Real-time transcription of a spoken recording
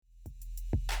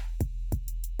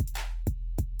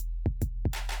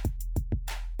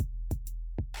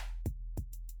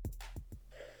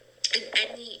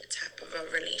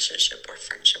relationship or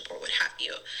friendship or what have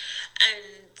you.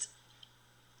 And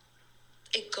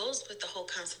it goes with the whole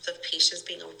concept of patience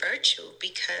being a virtue,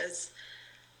 because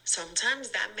sometimes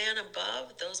that man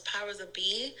above, those powers of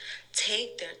be,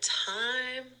 take their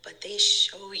time, but they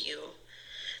show you.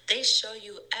 They show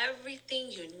you everything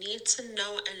you need to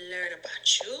know and learn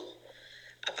about you,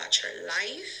 about your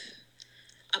life,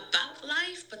 about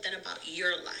life, but then about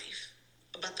your life,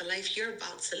 about the life you're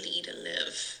about to lead and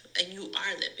live, and you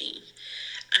are living.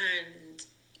 And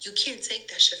you can't take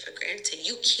that shit for granted.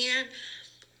 You can't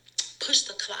push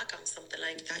the clock on something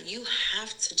like that. You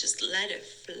have to just let it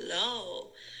flow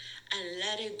and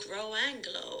let it grow and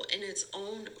glow in its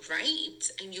own right.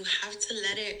 And you have to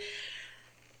let it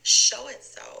show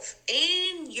itself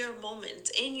in your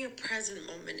moment, in your present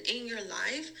moment, in your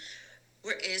life,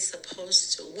 where it's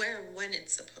supposed to, where and when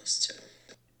it's supposed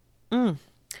to.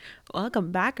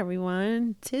 Welcome back,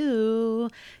 everyone, to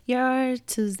your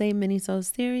Tuesday mini-sode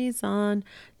series on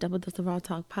Double Dose of Raw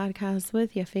Talk podcast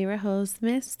with your favorite host,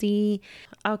 Misty.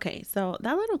 Okay, so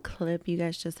that little clip you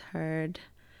guys just heard,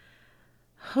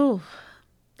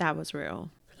 that was real.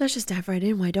 Let's just dive right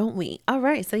in. Why don't we? All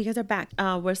right. So you guys are back.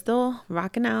 We're still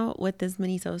rocking out with this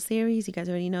mini-sode series. You guys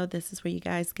already know this is where you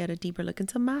guys get a deeper look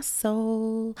into my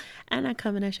soul. And I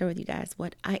come and I share with you guys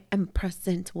what I am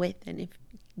present with. And if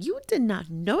you did not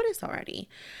notice already,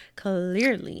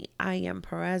 clearly I am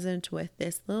present with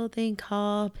this little thing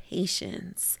called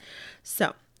patience.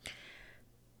 So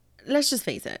let's just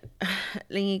face it.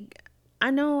 Like,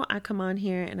 I know I come on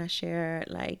here and I share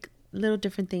like little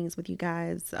different things with you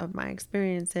guys of my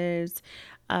experiences,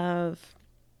 of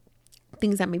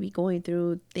things that may be going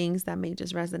through, things that may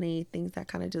just resonate, things that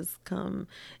kind of just come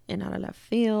in out of left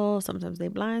field. Sometimes they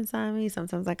blindside me.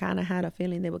 Sometimes I kind of had a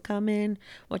feeling they would come in.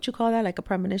 What you call that? Like a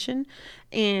premonition.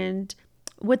 And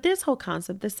with this whole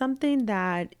concept, there's something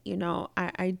that,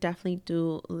 I definitely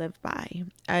do live by.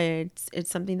 It's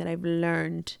something that I've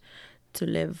learned to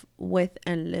live with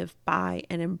and live by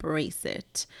and embrace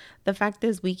it. The fact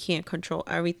is, we can't control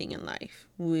everything in life.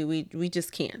 We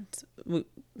just can't.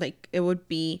 It would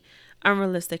be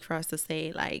unrealistic for us to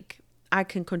say like I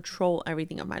can control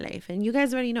everything of my life. And you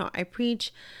guys already know I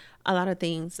preach a lot of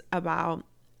things about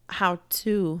how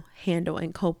to handle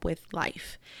and cope with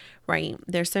life, right?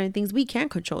 There's certain things we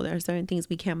can't control. There are certain things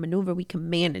we can't maneuver. We can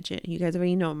manage it. You guys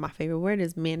already know my favorite word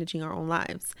is managing our own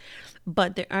lives.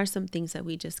 But there are some things that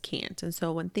we just can't. And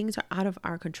so when things are out of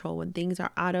our control, when things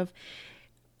are out of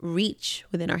reach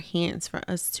within our hands for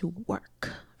us to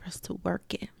work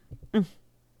it.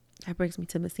 That brings me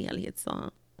to Missy Elliott's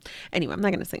song. Anyway, I'm not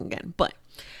going to sing again. But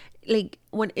like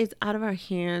when it's out of our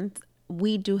hands,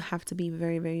 we do have to be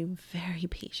very, very, very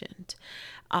patient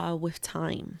with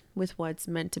time, with what's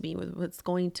meant to be, with what's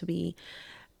going to be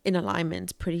in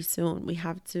alignment pretty soon. We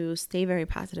have to stay very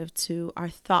positive to our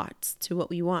thoughts, to what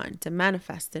we want, to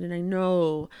manifest it. And I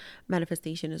know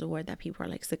manifestation is a word that people are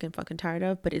like sick and fucking tired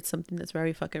of, but it's something that's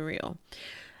very fucking real.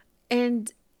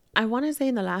 And I want to say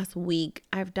in the last week,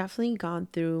 I've definitely gone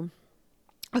through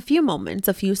a few moments,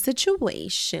 a few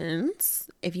situations.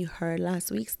 If you heard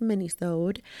last week's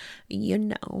minisode, you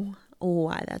know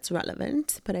why that's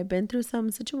relevant. But I've been through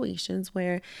some situations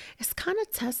where it's kind of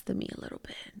tested me a little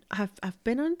bit. I've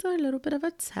been under a little bit of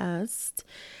a test,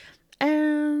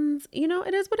 and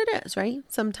it is what it is, right?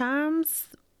 Sometimes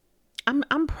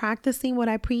I'm practicing what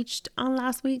I preached on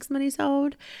last week's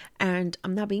minisode, and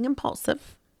I'm not being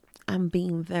impulsive. I'm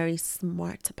being very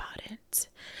smart about it.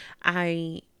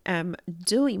 I am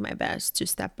doing my best to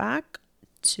step back,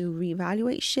 to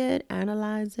reevaluate shit,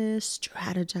 analyze it,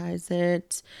 strategize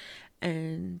it,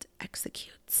 and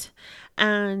execute.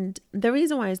 And the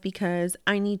reason why is because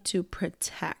I need to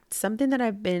protect something that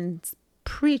I've been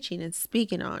preaching and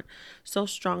speaking on so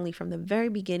strongly from the very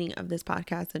beginning of this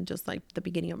podcast, and just like the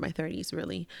beginning of my 30s,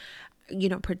 really.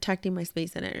 Protecting my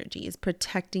space and energy is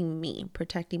protecting me,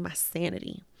 protecting my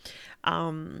sanity,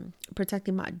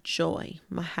 protecting my joy,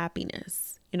 my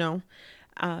happiness,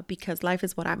 because life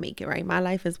is what I make it, right? My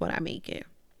life is what I make it.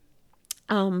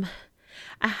 I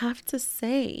have to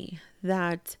say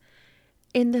that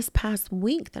in this past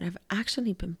week that I've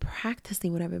actually been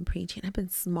practicing what I've been preaching. I've been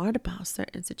smart about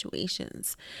certain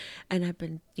situations, and I've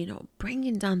been,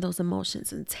 bringing down those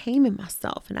emotions and taming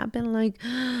myself. And I've been like,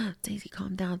 Daisy,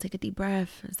 calm down, take a deep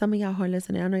breath. And some of y'all who are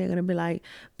listening, I know you're going to be like,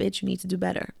 bitch, you need to do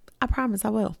better. I promise I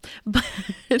will. But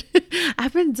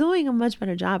I've been doing a much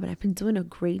better job, and I've been doing a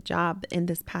great job in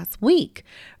this past week,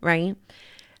 right?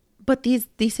 But these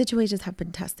situations have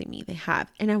been testing me. They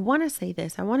have. And I want to say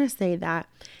this. I want to say that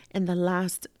in the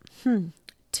last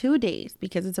 2 days,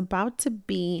 because it's about to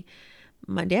be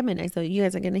Monday at midnight, so you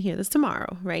guys are going to hear this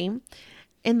tomorrow, right?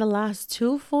 in the last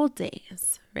 2 full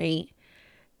days, right?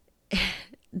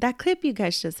 That clip you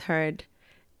guys just heard,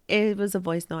 it was a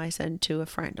voice note I sent to a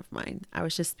friend of mine I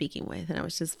was just speaking with, and I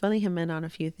was just filling him in on a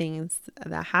few things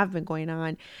that have been going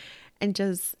on, and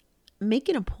just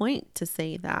making a point to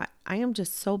say that I am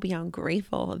just so beyond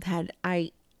grateful that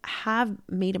I have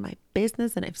made it my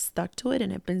business and I've stuck to it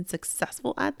and I've been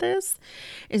successful at this,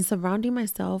 in surrounding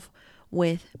myself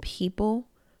with people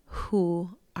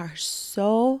who are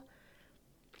so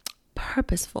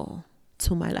purposeful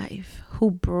to my life,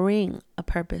 who bring a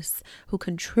purpose, who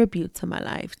contribute to my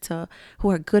life, who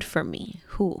are good for me,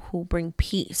 who bring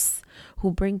peace,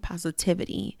 who bring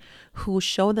positivity, who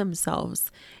show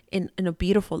themselves in a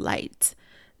beautiful light.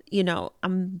 You know,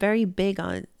 I'm very big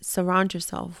on surround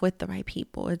yourself with the right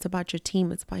people. It's about your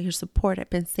team. It's about your support. I've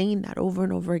been saying that over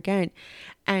and over again.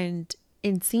 And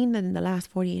in seeing that in the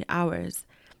last 48 hours,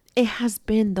 it has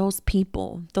been those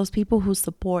people who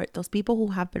support, those people who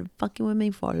have been fucking with me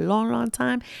for a long, long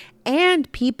time, and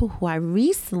people who I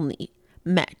recently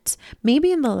met,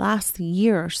 maybe in the last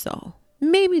year or so,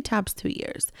 maybe tops 2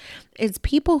 years. It's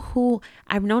people who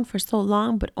I've known for so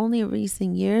long, but only in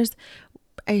recent years,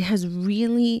 it has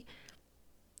really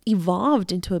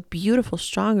evolved into a beautiful,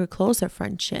 stronger, closer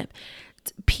friendship.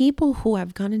 People who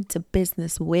I've gone into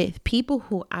business with, people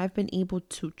who I've been able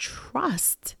to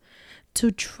trust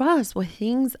with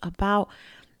things about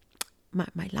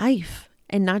my life,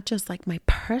 and not just like my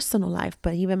personal life,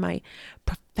 but even my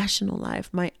professional life,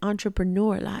 my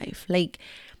entrepreneur life. Like,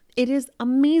 it is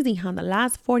amazing how in the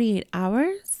last 48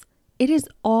 hours, it is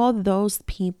all those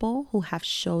people who have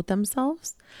showed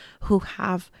themselves, who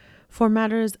have, for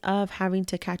matters of having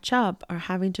to catch up or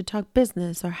having to talk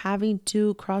business or having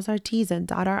to cross our T's and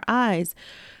dot our I's,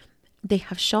 they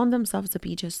have shown themselves to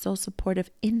be just so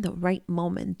supportive in the right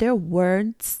moment. Their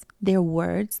words, their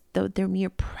mere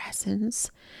presence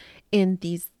in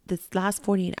this last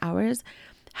 48 hours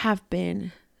have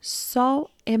been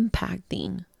so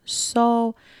impacting,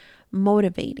 so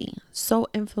motivating, so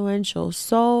influential,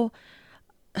 so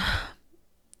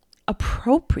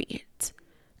appropriate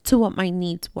to what my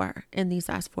needs were in these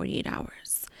last 48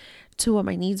 hours, to what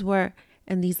my needs were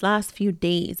in these last few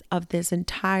days of this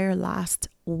entire last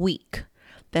week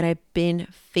that I've been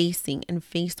facing and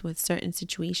faced with certain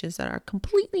situations that are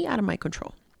completely out of my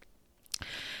control.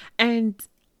 And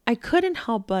I couldn't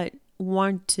help but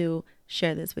want to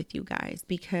share this with you guys,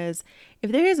 because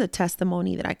if there is a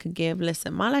testimony that I could give,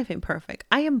 listen, my life ain't perfect.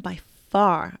 I am by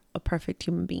far a perfect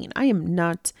human being. I am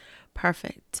not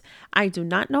perfect. I do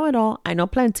not know it all. I know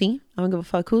plenty. I don't give a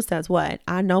fuck who says what.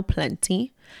 I know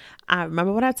plenty. I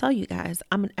remember what I tell you guys.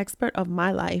 I'm an expert of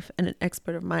my life and an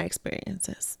expert of my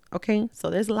experiences. Okay. So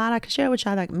there's a lot I can share with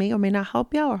y'all that may or may not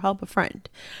help y'all or help a friend.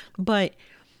 But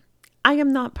I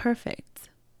am not perfect,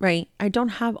 right? I don't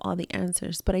have all the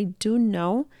answers, but I do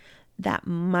know that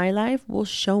my life will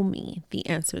show me the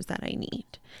answers that I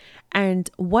need. And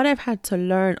what I've had to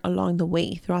learn along the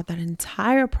way throughout that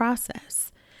entire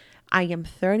process, I am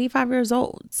 35 years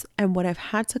old, and what I've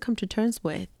had to come to terms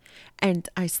with, and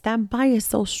I stand by it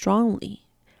so strongly.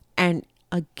 And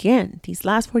again, these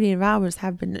last 48 hours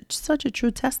have been such a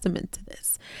true testament to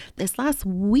this. This last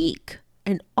week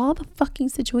and all the fucking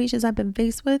situations I've been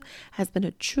faced with has been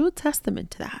a true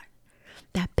testament to that.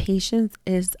 That patience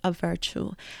is a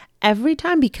virtue. Every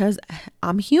time, because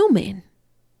I'm human.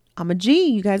 I'm a G.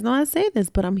 You guys know I say this,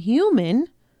 but I'm human.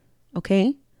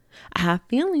 Okay? I have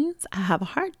feelings. I have a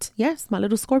heart. Yes, my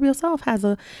little Scorpio self has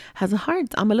a heart.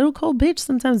 I'm a little cold bitch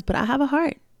sometimes, but I have a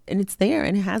heart, and it's there,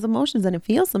 and it has emotions, and it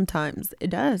feels sometimes. It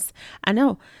does. I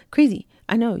know. Crazy.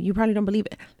 I know. You probably don't believe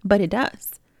it, but it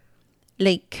does.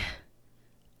 Like,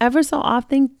 ever so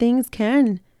often, things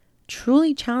can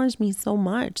truly challenge me so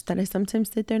much that I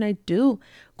sometimes sit there and I do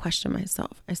question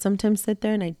myself. I sometimes sit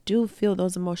there and I do feel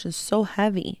those emotions so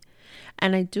heavy,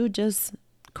 and I do just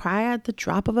cry at the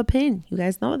drop of a pin. You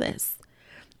guys know this.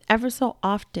 Ever so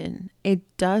often, it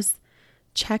does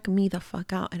check me the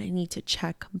fuck out, and I need to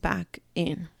check back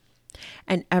in.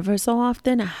 And ever so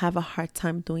often, I have a hard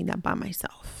time doing that by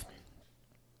myself.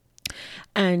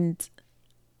 And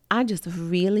I just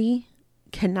really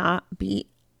cannot be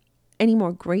any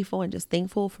more grateful and just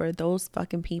thankful for those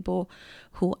fucking people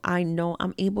who I know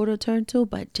I'm able to turn to,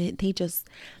 but they just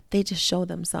show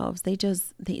themselves. They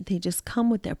just come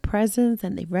with their presence,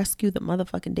 and they rescue the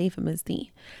motherfucking day from Miss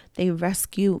D. They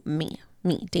rescue me,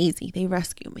 Daisy. They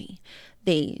rescue me.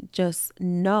 They just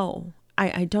know.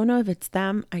 I don't know if it's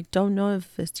them. I don't know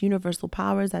if it's universal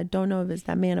powers. I don't know if it's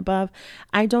that man above.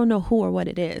 I don't know who or what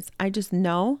it is. I just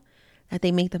know that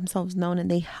they make themselves known, and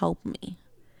they help me.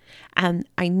 And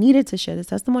I needed to share this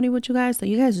testimony with you guys, so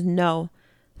you guys know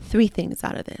 3 things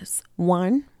out of this.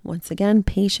 1, once again,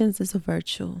 patience is a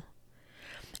virtue.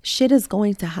 Shit is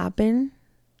going to happen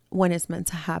when it's meant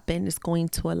to happen. It's going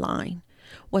to align.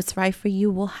 What's right for you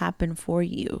will happen for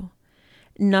you.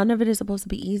 None of it is supposed to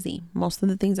be easy. Most of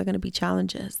the things are going to be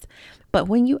challenges. But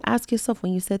when you ask yourself,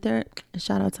 when you sit there,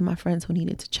 shout out to my friends who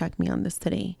needed to check me on this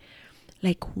today.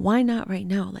 Like, why not right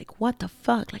now? Like, what the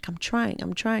fuck? Like, I'm trying.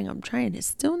 It's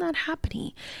still not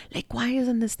happening. Like, why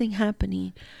isn't this thing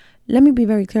happening? Let me be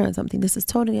very clear on something. This is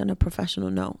totally on a professional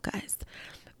note, guys.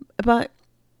 But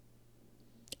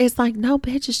it's like, no,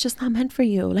 bitch, it's just not meant for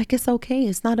you. Like, it's okay.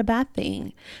 It's not a bad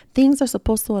thing. Things are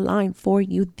supposed to align for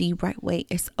you the right way.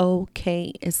 It's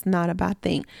okay. It's not a bad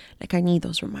thing. Like, I need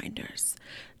those reminders.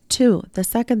 2, the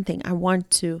second thing I want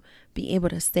to be able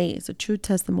to say is a true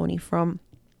testimony from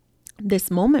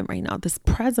this moment right now, this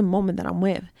present moment that I'm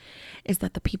with, is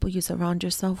that the people you surround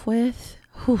yourself with,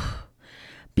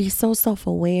 be so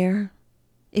self-aware.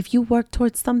 If you work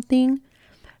towards something,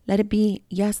 let it be,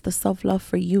 yes, the self-love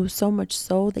for you, so much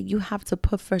so that you have to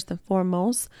put first and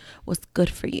foremost what's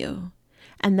good for you.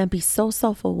 And then be so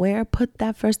self-aware, put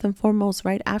that first and foremost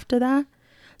right after that,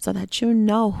 so that you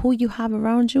know who you have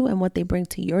around you and what they bring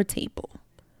to your table.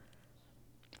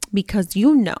 Because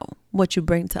you know what you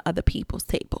bring to other people's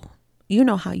table. You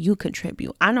know how you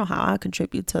contribute. I know how I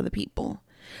contribute to other people.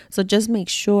 So just make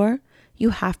sure you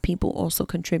have people also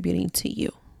contributing to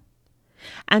you.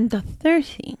 And the third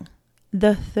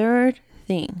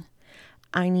thing,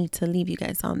 I need to leave you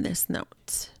guys on this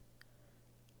note,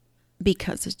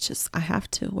 because it's just, I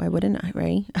have to. Why wouldn't I,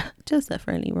 right? Just a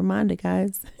friendly reminder,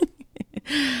 guys.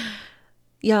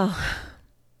 Yo,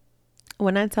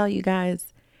 when I tell you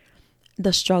guys,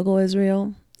 the struggle is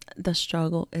real. The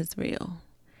struggle is real.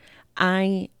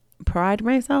 I pride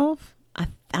myself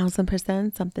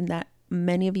 1,000%, something that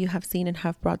many of you have seen and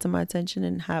have brought to my attention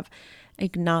and have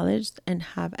acknowledged and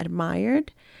have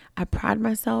admired. I pride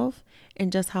myself in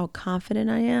just how confident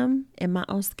I am in my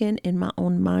own skin, in my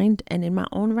own mind, and in my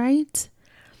own right.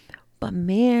 But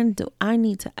man, do I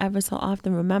need to ever so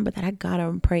often remember that I gotta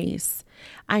embrace.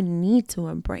 I need to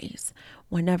embrace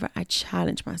whenever I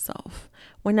challenge myself,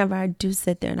 whenever I do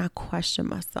sit there and I question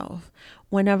myself,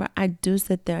 whenever I do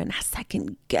sit there and I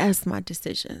second guess my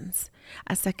decisions,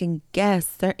 I second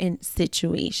guess certain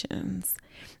situations.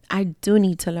 I do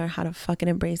need to learn how to fucking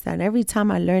embrace that. And every time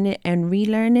I learn it and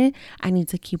relearn it, I need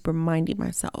to keep reminding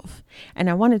myself. And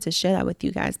I wanted to share that with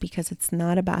you guys because it's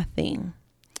not a bad thing.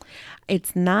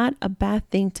 It's not a bad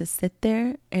thing to sit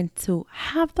there and to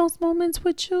have those moments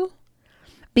with you,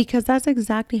 because that's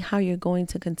exactly how you're going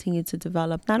to continue to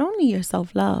develop not only your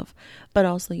self-love, but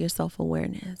also your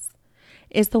self-awareness.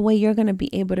 It's the way you're going to be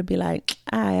able to be like,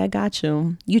 I got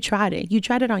you. You tried it. You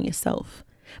tried it on yourself.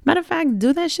 Matter of fact,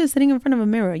 do that shit sitting in front of a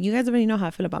mirror. You guys already know how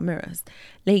I feel about mirrors.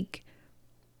 Like,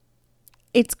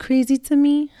 it's crazy to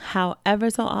me how ever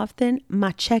so often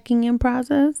my checking in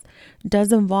process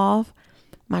does involve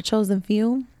my chosen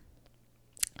few.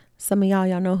 Some of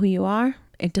y'all know who you are.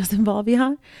 It does involve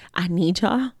y'all. I need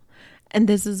y'all. And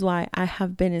this is why I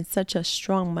have been in such a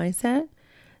strong mindset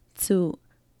to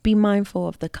be mindful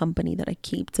of the company that I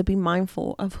keep, to be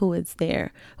mindful of who is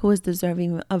there, who is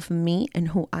deserving of me, and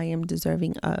who I am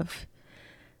deserving of.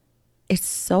 It's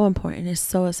so important. It's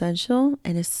so essential.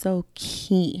 And it's so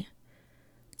key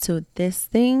to this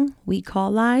thing we call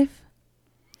life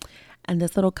and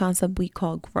this little concept we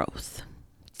call growth.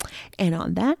 And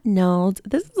on that note,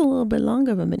 this is a little bit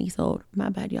longer of a mini-sode. My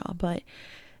bad, y'all. But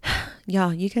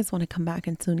y'all, you guys want to come back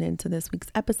and tune into this week's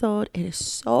episode. It is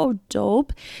so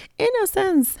dope. In a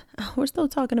sense, we're still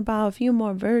talking about a few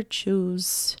more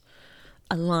virtues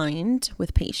aligned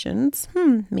with patience.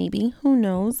 Maybe. Who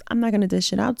knows? I'm not going to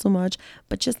dish it out so much,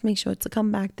 but just make sure to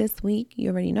come back this week. You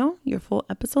already know your full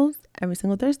episodes every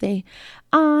single Thursday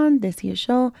on this here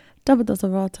show, Double Dose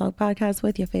of Raw Talk Podcast,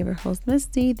 with your favorite host,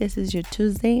 Misty. This is your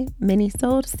Tuesday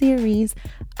mini-sode series.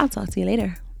 I'll talk to you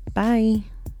later. Bye.